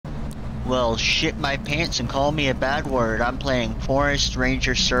Well, shit my pants and call me a bad word. I'm playing Forest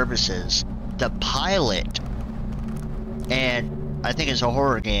Ranger Services, the pilot. And I think it's a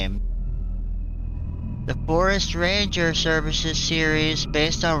horror game. The Forest Ranger Services series,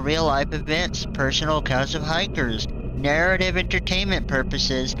 based on real-life events, personal accounts of hikers, narrative entertainment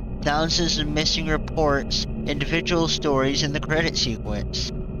purposes, thousands of missing reports, individual stories in the credit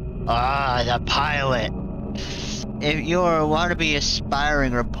sequence. Ah, the pilot. If you're a wannabe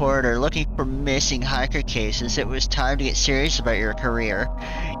aspiring reporter looking for missing hiker cases, it was time to get serious about your career.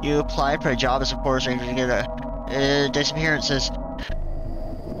 You applied for a job as a forest ranger to get a disappearances.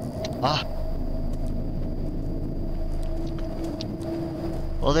 Ah.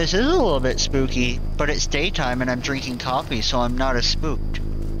 Well, this is a little bit spooky, but it's daytime and I'm drinking coffee, so I'm not as spooked.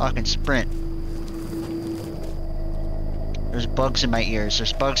 I can sprint. There's bugs in my ears,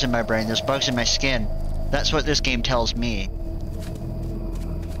 there's bugs in my brain, there's bugs in my skin. That's what this game tells me.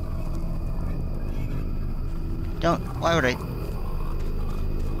 Why would I?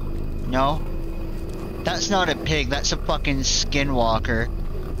 No. That's not a pig, that's a fucking skinwalker.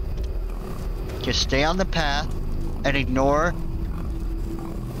 Just stay on the path and ignore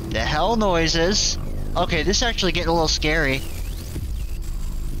the hell noises. Okay, this is actually getting a little scary.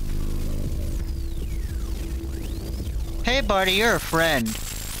 Hey buddy, you're a friend.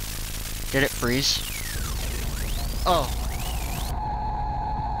 Did it freeze? Oh.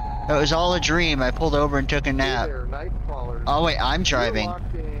 It was all a dream. I pulled over and took a nap. Hey there, oh wait, I'm driving. You're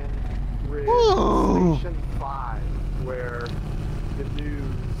locked in with Woo! Station 5, where the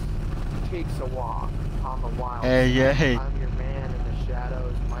news takes a walk on the wild Hey, side. hey. I'm your man in the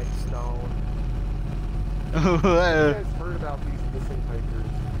shadows, Mike Stone. Whoa. You guys heard about these missing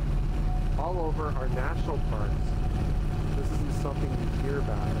hikers all over our national parks. This isn't something you hear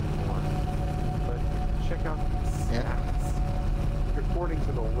about anymore. But check out these stats. According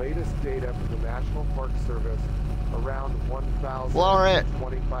to the latest data from the National Park Service, around 1,000 to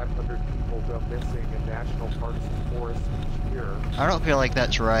 2,500 people go missing in national parks and forests each year. I don't feel like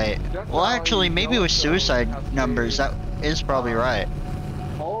that's right. Well, actually, maybe with suicide numbers, that is probably right.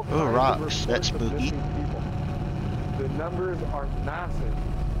 Ooh, rocks. That's spooky. The numbers are massive.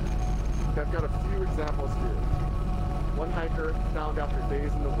 I've got a few examples here. One hiker found after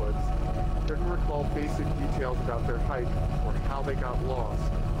days in the woods couldn't recall basic details about their hike or how they got lost.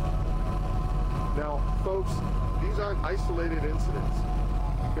 Now, folks, these aren't isolated incidents.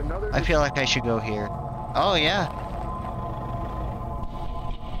 I feel like I should go here. Oh, yeah.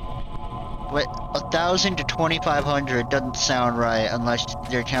 But 1,000 to 2,500 doesn't sound right unless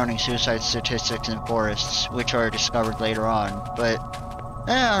they're counting suicide statistics in forests, which are discovered later on. But,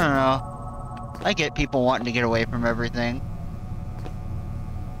 I don't know. I get people wanting to get away from everything.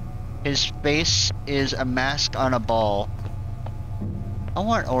 His face is a mask on a ball. I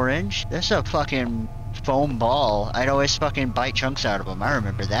want orange. This is a fucking foam ball. I'd always fucking bite chunks out of them. I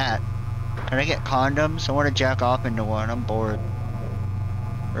remember that. Can I get condoms? I want to jack off into one. I'm bored.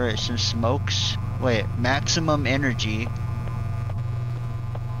 Alright, some smokes. Wait, maximum energy.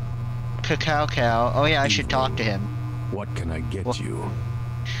 Cacao cow. Oh yeah, I should talk to him. What can I get you?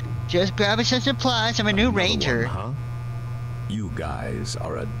 Just grabbing some supplies. I'm a new ranger. One, huh? You guys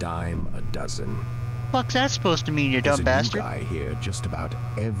are a dime a dozen. What's that supposed to mean, you dumb bastard? There's a new guy here just about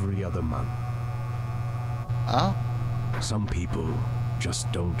every other month. Oh? Some people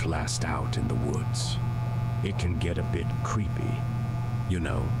just don't last out in the woods. It can get a bit creepy, you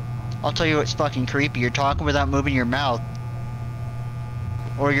know. I'll tell you what's fucking creepy. You're talking without moving your mouth.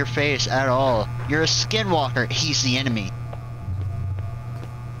 Or your face at all. You're a skinwalker. He's the enemy.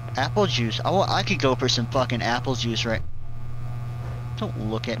 Apple juice. I could go for some fucking apple juice right. Don't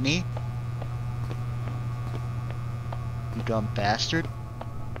look at me. You dumb bastard.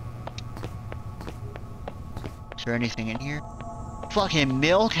 Is there anything in here? Fucking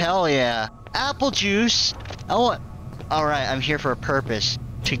milk? Hell yeah. Apple juice! I want... Alright, I'm here for a purpose.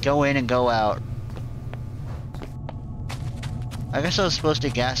 To go in and go out. I guess I was supposed to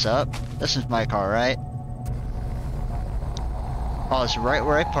gas up. This is my car, right? Oh, it's right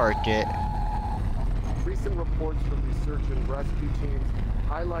where I parked it. Recent reports from research and rescue teams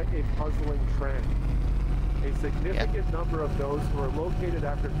highlight a puzzling trend. A significant number of those who are located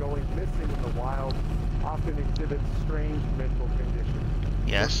after going missing in the wild often exhibit strange mental conditions.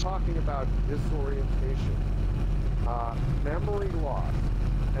 Yes. We're talking about disorientation, memory loss,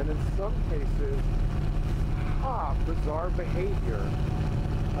 and in some cases, bizarre behavior.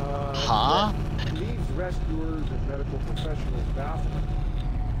 That leaves rescuers and medical professionals baffled.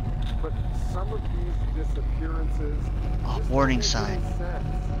 But some of these disappearances warning sign.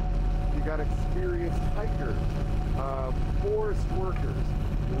 You got experienced hikers, forest workers,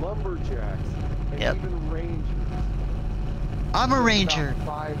 lumberjacks, and Yep. even rangers. I'm a Just ranger. about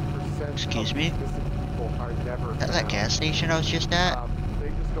 5% Excuse of me? missing people are never Is that found. gas station I was just at? They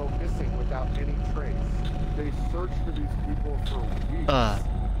just go missing without any trace. They search for these people for weeks.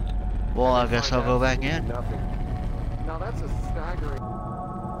 Well, I and they guess find I'll go back in. absolutely nothing. Now that's a staggering.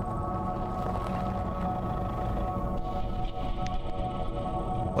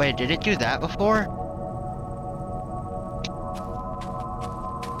 Wait, did it do that before?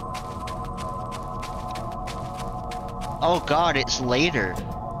 Oh god, it's later.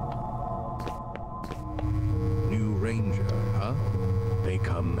 New ranger, huh? They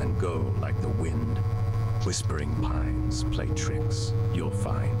come and go like the wind. Whispering pines play tricks, you'll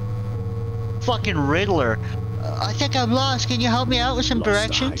find. Fucking Riddler. I think I'm lost. Can you help me out with some Lost a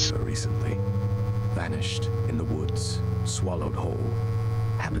directions? hiker recently. Vanished in the woods, swallowed whole.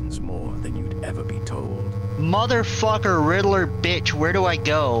 Happens more than you'd ever be told. Motherfucker, Riddler, bitch, where do I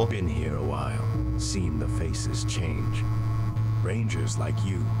go? Been here a while, seen the faces change. Rangers like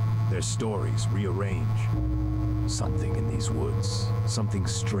you, their stories rearrange. Something in these woods, something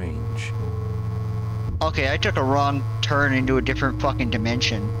strange. Okay, I took a wrong turn into a different fucking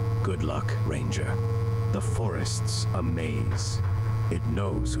dimension. Good luck, Ranger. The forest's a maze. It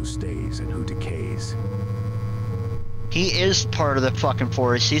knows who stays and who decays. He is part of the fucking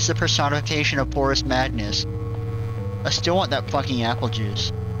forest. He's the personification of forest madness. I still want that fucking apple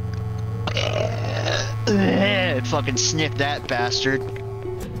juice. Fucking sniff that bastard.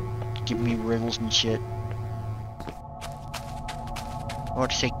 Give me riddles and shit. I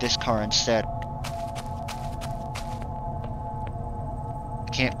want to take this car instead. I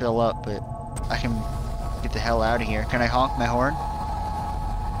can't fill up, but I can get the hell out of here. Can I honk my horn?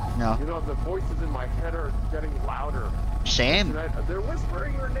 No. You know, the voices in my head are getting louder. Same. They're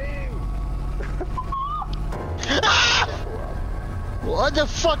whispering your name. What the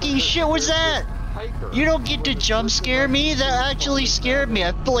fucking shit was that? You don't get to jump scare me? That actually scared me.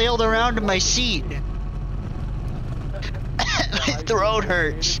 I flailed around in my seat. My throat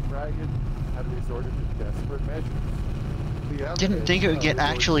hurts. Didn't think it would get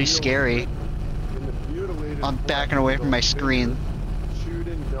actually scary. I'm backing away from my screen. Chewed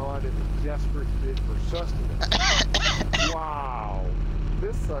and gnawed in a desperate bid for sustenance. Wow.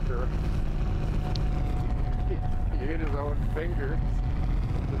 This sucker. He hit his own fingers.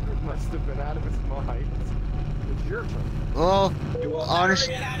 Must have been out of his mind. It's your turn. Well,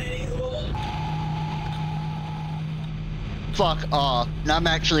 honestly, fuck off. Now I'm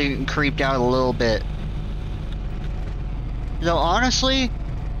actually creeped out a little bit. Though honestly,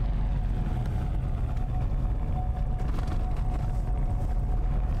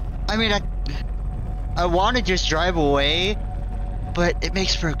 I mean, I want to just drive away, but it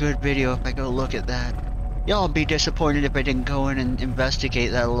makes for a good video if I go look at that. Y'all be disappointed if I didn't go in and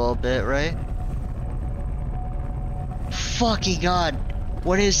investigate that a little bit, right? Fucking god.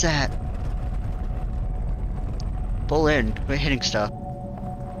 What is that? Pull in. Quit hitting stuff.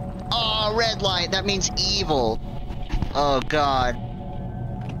 Oh, red light. That means evil. Oh god.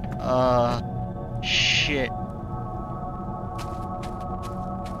 Shit.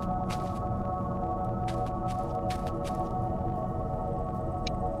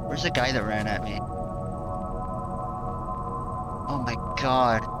 Where's the guy that ran at me? Oh my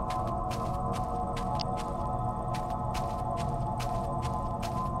god.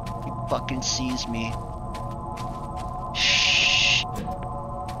 He fucking sees me. Shh.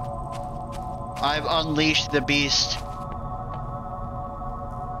 I've unleashed the beast.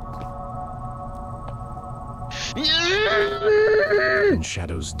 In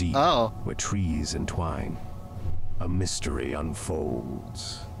shadows deep, Oh. where trees entwine, a mystery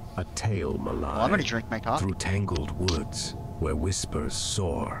unfolds. A tale malign. Well, I'm gonna drink my coffee. Through tangled woods, where whispers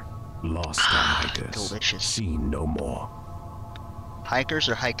soar, lost are hikers, delicious. seen no more. Hikers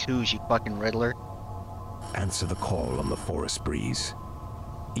or haikus, you fucking Riddler? Answer the call on the forest breeze.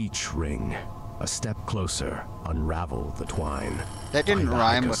 Each ring, a step closer, unravel the twine. That didn't Find the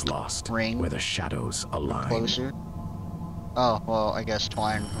rhyme hikers with lost, ring. where the shadows align. Closer? Oh, well, I guess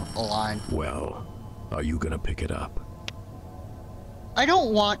twine, align. Well, are you gonna pick it up? I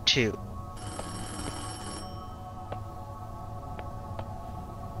don't want to.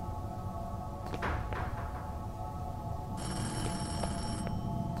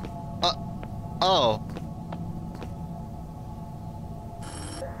 Oh.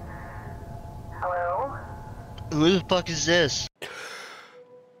 Hello? Who the fuck is this?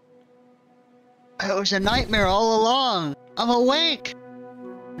 It was a nightmare all along. I'm awake.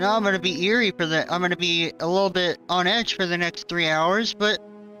 Now I'm gonna be eerie for I'm gonna be a little bit on edge for the next 3 hours, but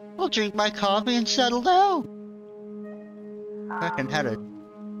I'll drink my coffee and settle down. Fucking had a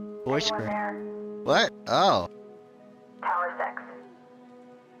Voice Anyone crack. there? What? Oh. Tower 6.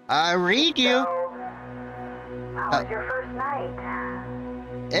 I read you. So, how was your first night?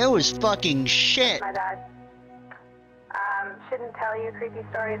 It was fucking shit. My bad. Shouldn't tell you creepy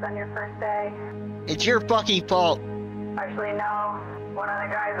stories on your first day. It's your fucking fault. Actually, no. One of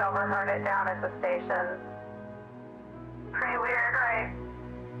the guys overheard it down at the station. Pretty weird, right?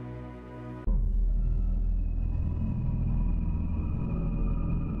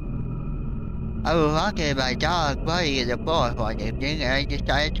 I was walking my dog buddy in the forest one evening, and I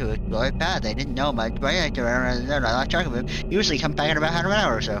decided to explore a path I didn't know much, but I lost track of him. Usually come back in about half an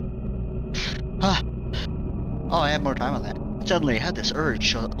hour or so. Oh, I have more time on that. Suddenly, I had this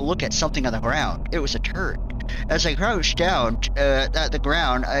urge to look at something on the ground. It was a turd. As I crouched down at the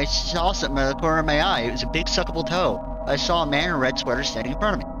ground, I saw something in the corner of my eye. It was a big suckable toe. I saw a man in a red sweater standing in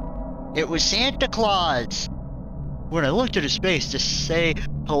front of me. It was Santa Claus! When I looked at his face to say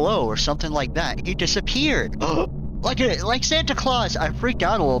hello or something like that, he disappeared. like Santa Claus! I freaked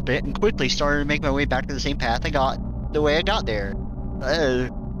out a little bit and quickly started to make my way back to the same path I got there.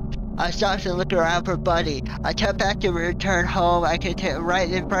 I stopped to look around for Buddy. I turned back to return home. I could tell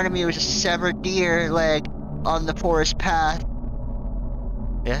right in front of me was a severed deer leg on the forest path.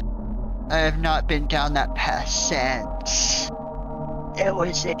 Yeah? I have not been down that path since. It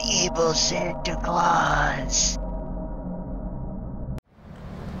was an evil Santa Claus.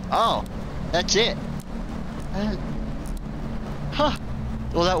 Oh, that's it. Huh.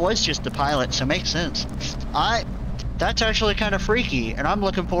 Well, that was just the pilot, so it makes sense. That's actually kind of freaky, and I'm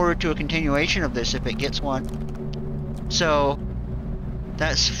looking forward to a continuation of this if it gets one. So,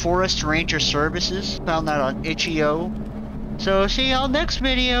 that's Forest Ranger Services. Found that on itch.io. So, see y'all next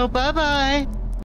video. Bye-bye.